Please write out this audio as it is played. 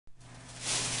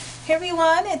Hey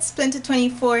everyone, it's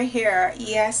Splinter24 here.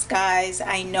 Yes, guys,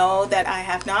 I know that I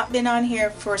have not been on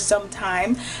here for some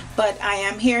time, but I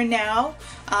am here now.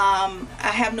 I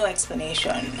have no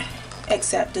explanation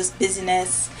except just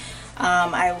busyness.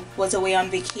 I was away on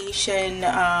vacation.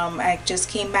 I just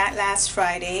came back last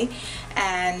Friday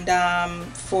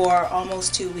and for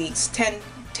almost 2 weeks,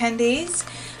 10 days.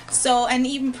 So, and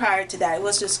even prior to that, it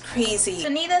was just crazy. So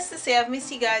needless to say, I've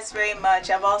missed you guys very much.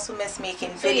 I've also missed making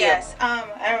videos. So yes,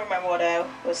 I don't remember what I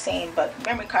was saying, but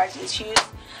memory card issues.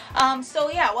 So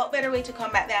yeah, what better way to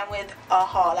come back than with a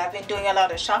haul? I've been doing a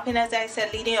lot of shopping, as I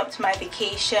said, leading up to my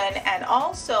vacation. And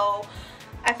also,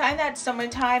 I find that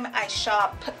summertime, I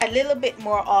shop a little bit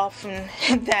more often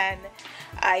than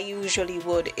I usually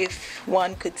would, if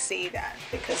one could say that,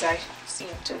 because I seem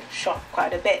to shop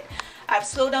quite a bit. I've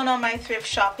slowed down on my thrift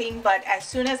shopping, but as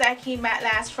soon as I came back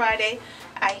last Friday,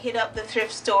 I hit up the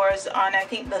thrift stores on, I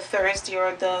think, the Thursday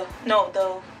or the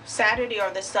Saturday or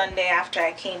the Sunday after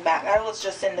I came back. I was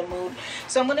just in the mood.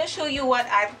 So I'm going to show you what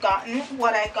I've gotten,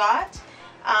 what I got.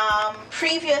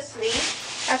 Previously,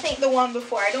 I think the one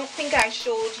before, I don't think I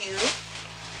showed you,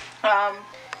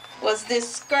 was this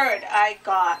skirt I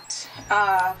got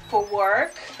for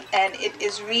work, and it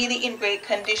is really in great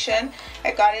condition.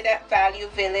 I got it at Value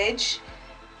Village,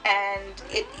 and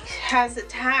it has a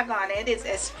tag on it. It's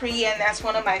Esprit, and that's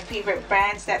one of my favorite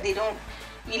brands that they don't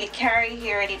really carry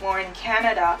here anymore in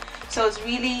Canada. So I was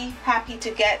really happy to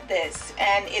get this,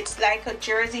 and it's like a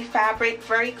jersey fabric,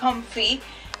 very comfy.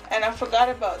 And I forgot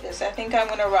about this. I think I'm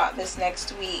gonna rock this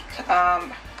next week.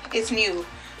 It's new.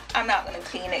 I'm not gonna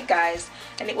clean it, guys,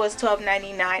 and it was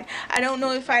 $12.99. I don't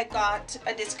know if I got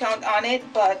a discount on it,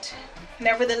 but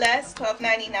nevertheless,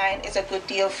 $12.99 is a good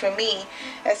deal for me,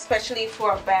 especially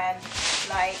for a brand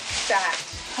like that.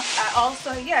 I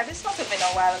also, yeah, this must have been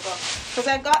a while ago, because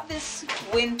I got this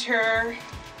winter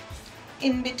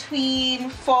in between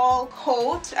fall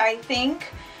coat, I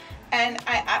think, and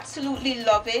I absolutely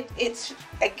love it. It's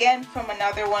again from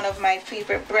another one of my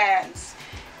favorite brands,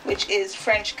 which is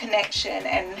French Connection,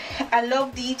 and I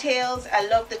love details. I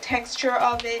love the texture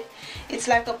of it. It's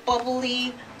like a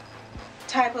bubbly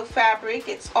type of fabric.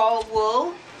 It's all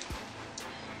wool,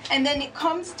 and then it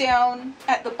comes down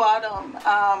at the bottom.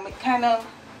 It kind of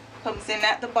comes in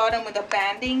at the bottom with a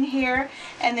banding here,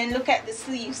 and then look at the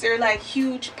sleeves. They're like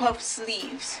huge puff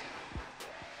sleeves,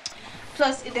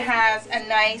 plus it has a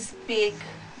nice big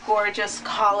gorgeous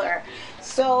collar.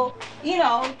 So, you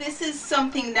know, this is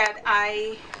something that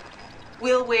I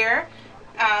will wear.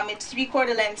 It's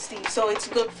 3/4 length sleeve, so it's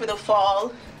good for the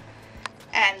fall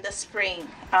and the spring.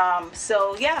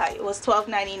 So yeah, it was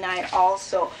 $12.99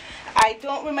 also. I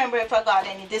don't remember if I got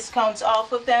any discounts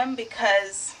off of them,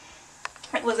 because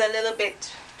it was a little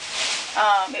bit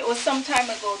it was some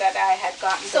time ago that I had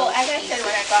gotten those. So as I said,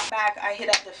 when I got back, I hit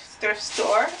up the thrift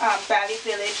store, Value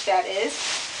Village, that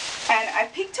is. And I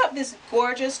picked up this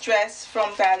gorgeous dress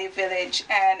from Value Village,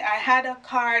 and I had a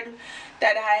card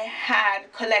that I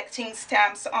had collecting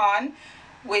stamps on,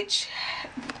 which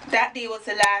that day was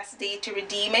the last day to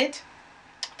redeem it,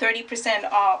 30%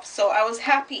 off. So I was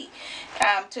happy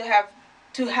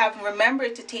to have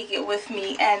remembered to take it with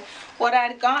me. And what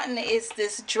I'd gotten is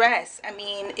this dress. I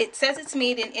mean, it says it's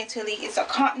made in Italy. It's a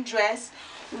cotton dress.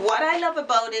 What I love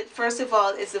about it, first of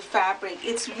all, is the fabric.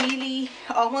 It's really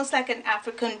almost like an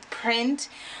African print,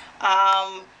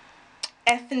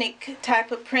 ethnic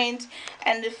type of print.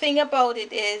 And the thing about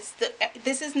it is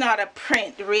this is not a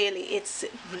print, really. It's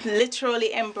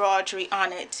literally embroidery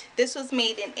on it. This was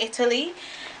made in Italy,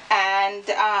 and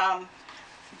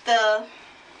the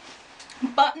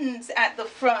buttons at the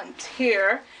front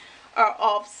here are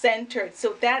off centered,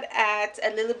 so that adds a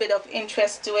little bit of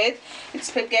interest to it. It's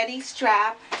spaghetti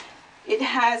strap. It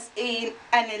has an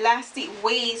elastic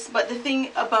waist, but the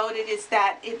thing about it is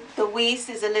that the waist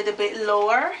is a little bit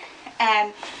lower,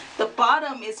 and the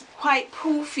bottom is quite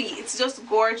poofy. It's just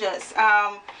gorgeous.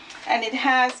 And it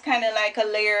has kind of like a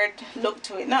layered look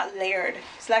to it. Not layered,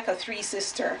 it's like a three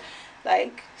sister,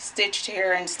 like stitched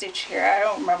here and stitched here. I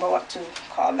don't remember what to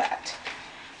call that.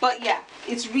 But yeah,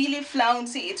 it's really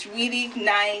flouncy. It's really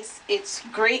nice. It's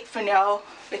great for now,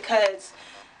 because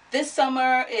this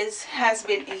summer has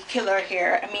been a killer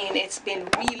here. I mean, it's been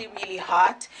really, really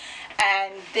hot,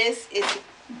 and this is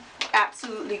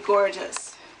absolutely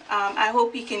gorgeous. I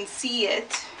hope you can see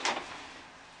it,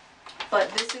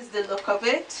 but this is the look of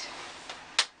it,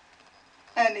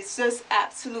 and it's just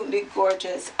absolutely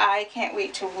gorgeous. I can't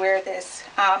wait to wear this.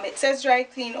 It says dry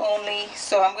clean only,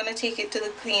 so I'm going to take it to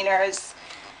the cleaners.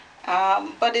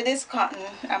 But it is cotton.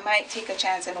 I might take a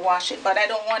chance and wash it, but I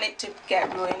don't want it to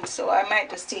get ruined, so I might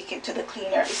just take it to the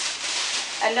cleaners.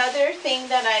 Another thing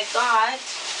that I got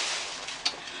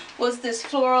was this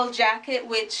floral jacket,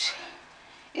 which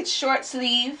it's short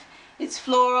sleeve, it's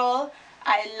floral,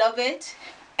 I love it.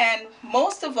 And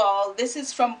most of all, this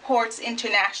is from Ports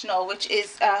International, which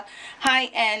is a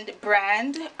high-end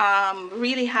brand,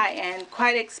 really high-end,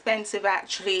 quite expensive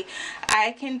actually.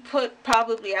 I can put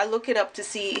probably, I'll look it up to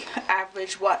see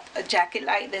average what a jacket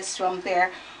like this from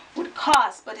there would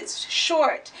cost, but it's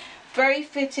short, very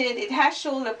fitted. It has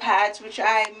shoulder pads, which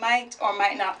I might or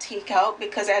might not take out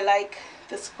because I like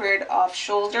the squared off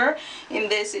shoulder. In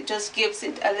this, it just gives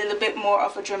it a little bit more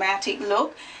of a dramatic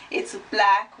look. It's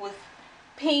black with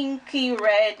pinky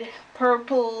red,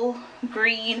 purple,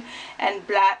 green, and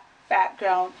black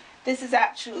background. This is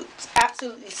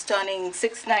absolutely stunning.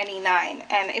 $6.99,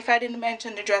 and if I didn't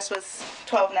mention, the dress was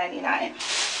 $12.99.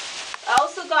 I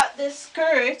also got this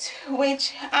skirt,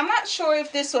 which I'm not sure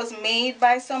if this was made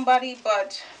by somebody,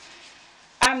 but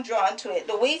I'm drawn to it.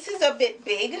 The waist is a bit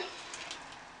big.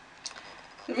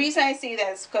 The reason I say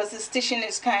that is because the stitching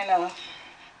is kind of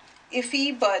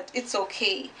iffy, but it's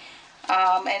okay.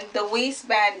 And the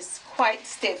waistband is quite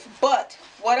stiff, but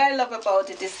what I love about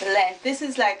it is the length. This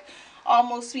is like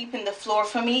almost sweeping the floor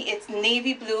for me. It's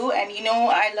navy blue, and you know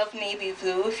I love navy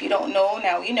blue. If you don't know,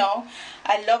 now you know.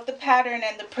 I love the pattern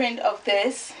and the print of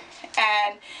this,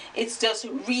 and it's just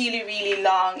really, really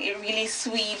long. It really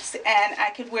sweeps, and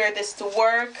I could wear this to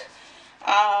work.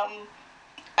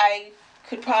 I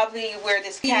could probably wear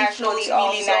this casually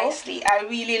really nicely. I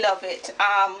really love it.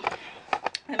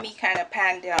 Let me kind of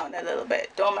pan down a little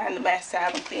bit. Don't mind the mess. I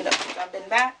haven't cleaned up since I've been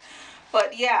back.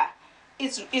 But yeah,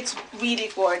 it's really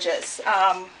gorgeous.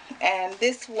 And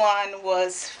this one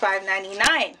was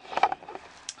 $5.99.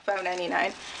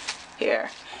 $5.99 here.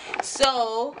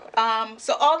 So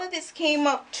so all of this came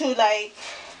up to like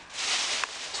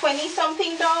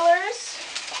 $20-something.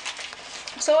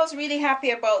 So I was really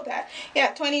happy about that.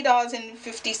 Yeah,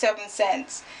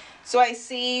 $20.57. So I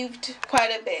saved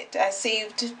quite a bit. I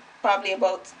saved probably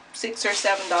about $6 or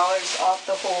 $7 off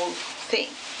the whole thing.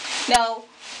 Now,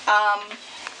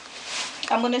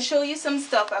 I'm going to show you some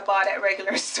stuff I bought at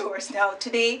regular stores. Now,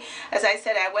 today, as I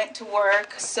said, I went to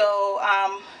work, so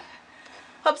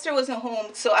Hubster wasn't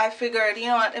home, so I figured, you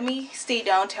know what, let me stay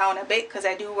downtown a bit, because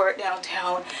I do work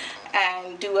downtown,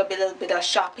 and do a little bit of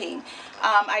shopping.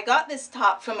 I got this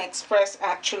top from Express,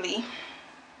 actually,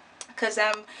 because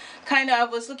I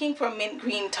was looking for a mint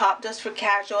green top just for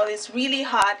casual. It's really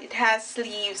hot. It has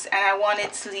sleeves, and I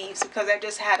wanted sleeves because I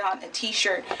just had on a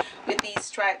t-shirt with these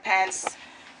striped pants,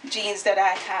 jeans that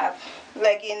I have,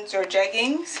 leggings or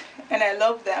jeggings, and I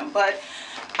love them. But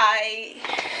I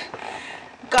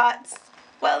got,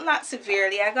 well, not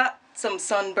severely, I got some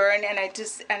sunburn, and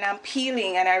I'm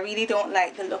peeling, and I really don't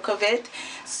like the look of it.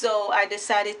 So I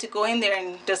decided to go in there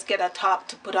and just get a top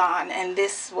to put on, and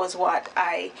this was what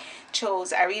I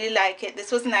chose. I really like it.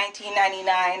 This was $19.99,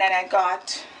 and I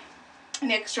got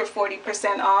an extra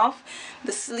 40% off.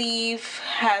 The sleeve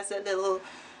has a little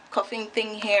cuffing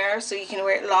thing here, so you can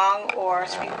wear it long or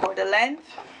 3/4 length.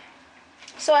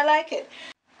 So I like it.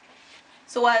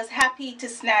 So I was happy to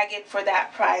snag it for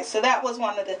that price. So that was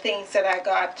one of the things that I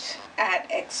got at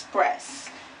Express.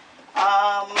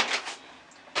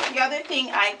 The other thing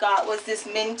I got was this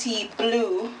minty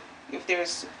blue. If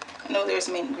there's, I know there's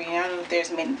mint green. I don't know if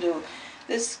there's mint blue.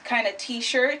 This kind of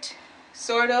t-shirt,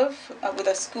 sort of, with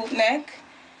a scoop neck.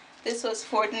 This was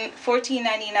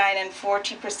 $14.99 and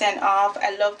 40% off.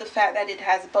 I love the fact that it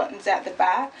has buttons at the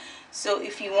back. So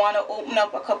if you want to open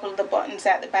up a couple of the buttons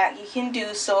at the back, you can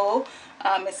do so,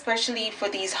 especially for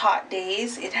these hot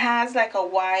days. It has like a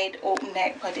wide open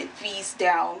neck, but it V's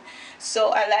down. So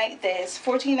I like this.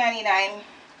 $14.99,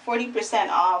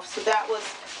 40% off. So that was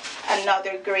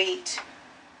another great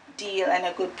deal and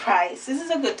a good price. This is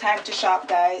a good time to shop,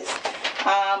 guys.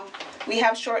 We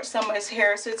have short summers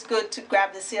here, so it's good to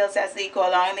grab the sales as they go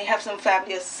along. They have some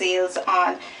fabulous sales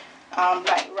on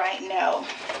like right now.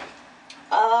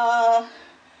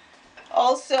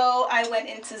 Also, I went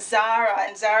into Zara,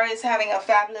 and Zara is having a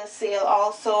fabulous sale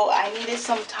also. I needed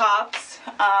some tops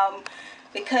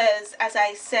because, as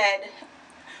I said,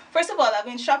 first of all, I've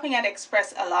been shopping at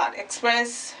Express a lot.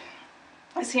 Express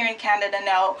is here in Canada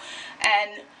now,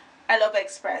 and I love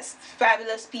Express.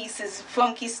 Fabulous pieces,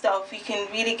 funky stuff. You can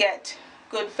really get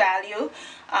good value,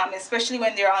 especially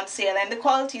when they're on sale, and the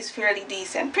quality is fairly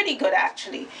decent, pretty good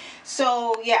actually.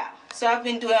 So yeah, so I've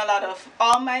been doing a lot of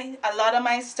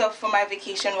my stuff for my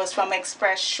vacation was from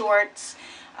Express, shorts,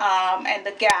 and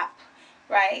the Gap,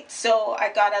 right? So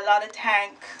I got a lot of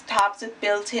tank tops with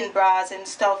built-in bras and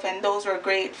stuff, and those were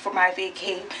great for my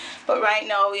vacay. But right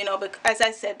now, you know, as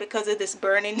I said, because of this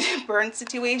burn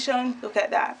situation, look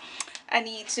at that,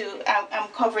 I'm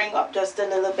covering up just a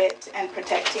little bit and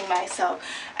protecting myself.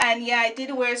 And yeah, I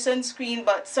did wear sunscreen,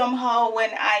 but somehow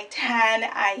when I tan,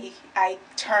 I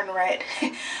turn red.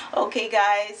 Okay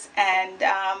guys, and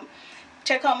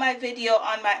check out my video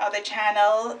on my other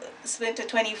channel,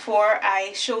 Splinter24.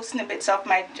 I show snippets of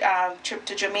my trip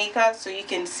to Jamaica, so you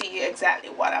can see exactly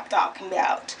what I'm talking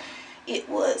about. It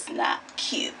was not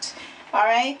cute.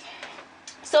 Alright,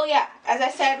 so yeah, as I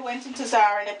said, went into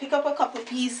Zara and I picked up a couple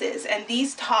pieces, and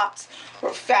these tops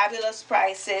were fabulous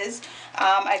prices.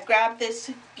 I grabbed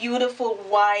this beautiful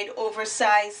wide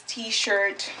oversized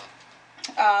t-shirt,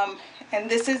 and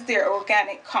this is their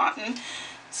organic cotton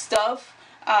stuff.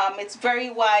 It's very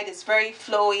wide, it's very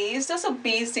flowy. It's just a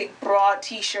basic broad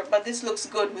t-shirt, but this looks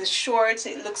good with shorts.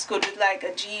 It looks good with like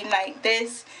a jean like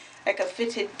this, like a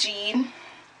fitted jean.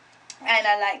 And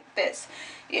I like this.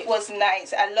 It was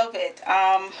nice. I love it.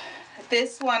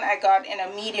 This one I got in a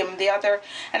medium.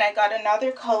 And I got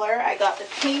another color. I got the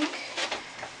pink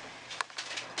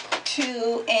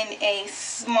too in a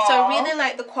small. So I really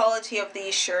like the quality of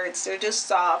these shirts. They're just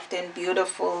soft and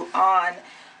beautiful on.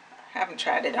 Haven't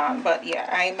tried it on, but yeah,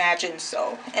 I imagine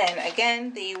so. And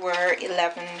again, they were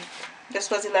this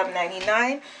was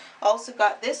 $11.99. Also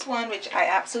got this one, which I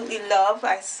absolutely love.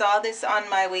 I saw this on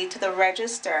my way to the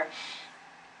register,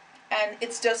 and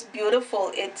it's just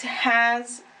beautiful. It's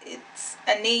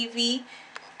a navy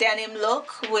denim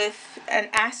look with an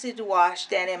acid wash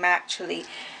denim actually,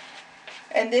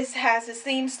 and this has the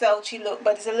same slouchy look,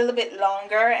 but it's a little bit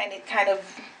longer and it kind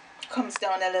of comes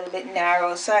down a little bit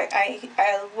narrow. So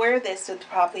I'll wear this with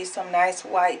probably some nice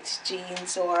white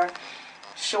jeans or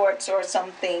shorts or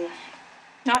something.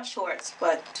 Not shorts,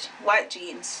 but white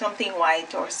jeans, something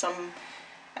white, or some,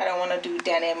 I don't want to do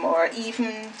denim, or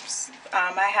even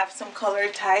I have some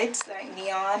colored tights like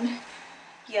neon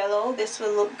yellow. This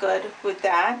will look good with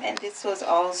that. And this was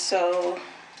also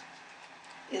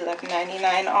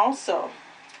 $11.99 also.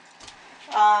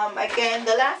 Again,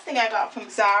 the last thing I got from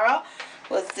Zara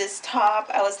was this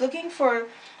top. I was looking for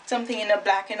something in a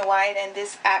black and white, and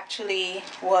this actually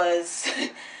was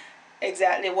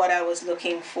exactly what I was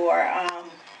looking for.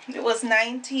 It was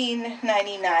 $19.99.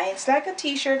 It's like a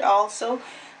t-shirt also,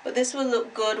 but this will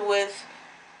look good with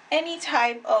any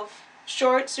type of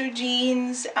shorts or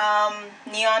jeans.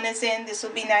 Neon is in. This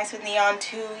will be nice with neon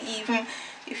too. Even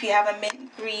if you have a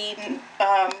mint green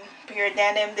pair of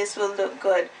denim, this will look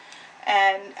good.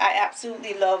 And I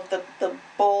absolutely love the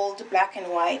bold black and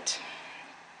white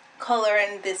color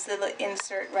in this little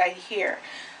insert right here.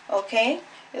 Okay,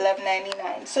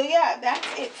 $11.99. So yeah, that's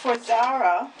it for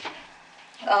Zara.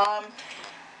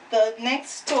 The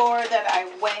next store that I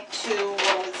went to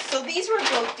was, so these were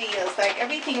good deals. Like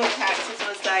everything with taxes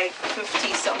was like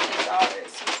 $50 something,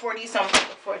 40 something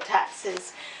before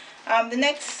taxes. The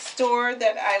next store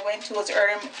that I went to was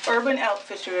Urban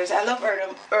Outfitters. I love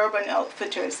Urban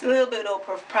Outfitters. A little bit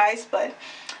overpriced, but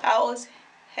I always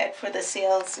head for the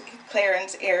sales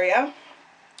clearance area.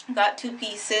 Got two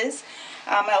pieces.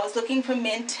 I was looking for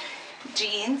mint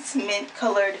jeans, mint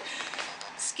colored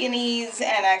skinnies,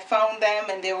 and I found them,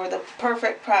 and they were the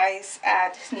perfect price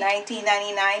at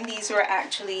 $19.99. These were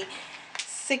actually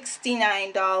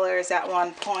 $69 at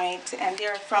one point, and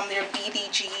they're from their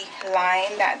BDG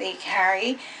line that they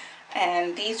carry,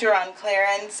 and these are on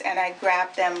clearance, and I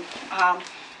grabbed them.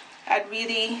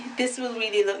 This will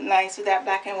really look nice with that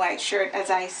black and white shirt, as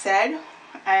I said,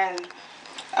 and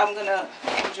I'm gonna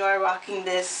enjoy rocking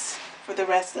this for the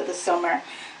rest of the summer.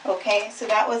 Okay, so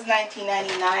that was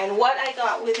 $19.99. What I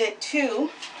got with it too,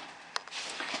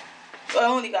 I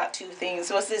only got two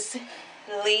things, was this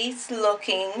lace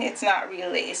looking, it's not real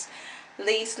lace,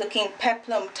 lace looking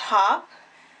peplum top.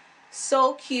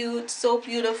 So cute, so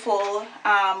beautiful.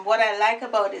 What I like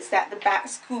about it is that the back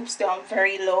scoops down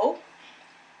very low,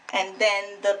 and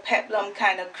then the peplum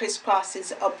kind of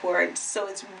crisscrosses upwards. So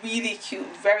it's really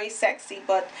cute, very sexy,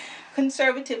 but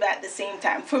conservative at the same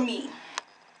time for me.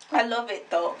 I love it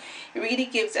though. It really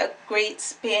gives a great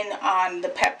spin on the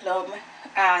peplum,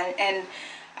 and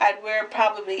I'd wear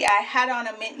probably, I had on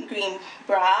a mint green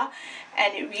bra,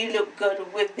 and it really looked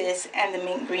good with this and the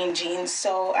mint green jeans.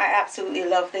 So I absolutely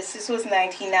love this. This was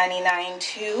 $19.99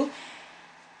 too.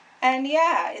 And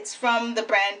yeah, it's from the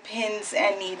brand Pins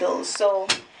and Needles. So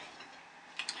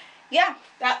yeah,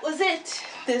 that was it.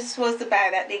 This was the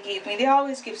bag that they gave me. They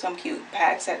always give some cute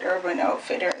bags at Urban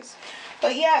Outfitters.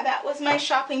 But yeah, that was my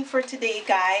shopping for today,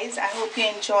 guys. I hope you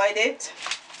enjoyed it,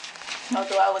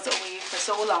 although I was away for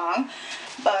so long.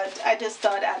 But I just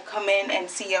thought I'd come in and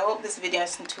see. I hope this video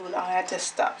isn't too long. I had to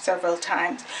stop several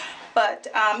times. But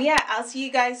yeah, I'll see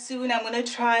you guys soon. I'm gonna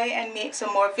try and make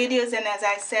some more videos, and as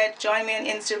I said, join me on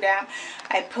Instagram.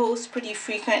 I post pretty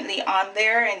frequently on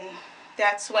there, and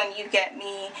that's when you get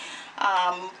me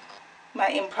my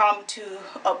impromptu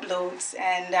uploads,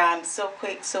 and so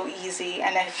quick, so easy.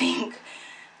 And I think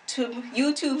to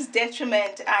YouTube's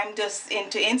detriment, I'm just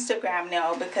into Instagram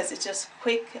now because it's just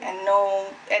quick and no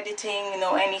editing,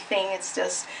 no anything. It's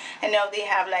just, I know they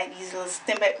have like these little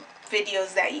snippet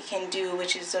videos that you can do,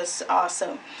 which is just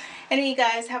awesome. Anyway,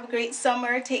 guys, have a great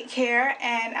summer. Take care,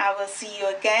 and I will see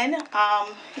you again.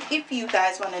 If you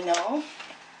guys want to know,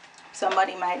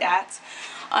 somebody might ask,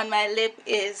 on my lip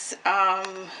is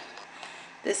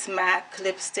this MAC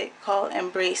lipstick called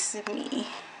Embrace Me.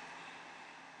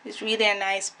 It's really a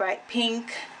nice bright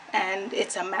pink, and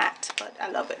it's a matte, but I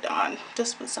love it on.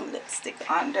 Just put some lipstick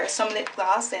on there, some lip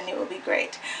gloss, and it will be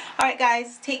great. Alright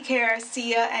guys, take care,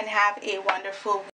 see ya, and have a wonderful week.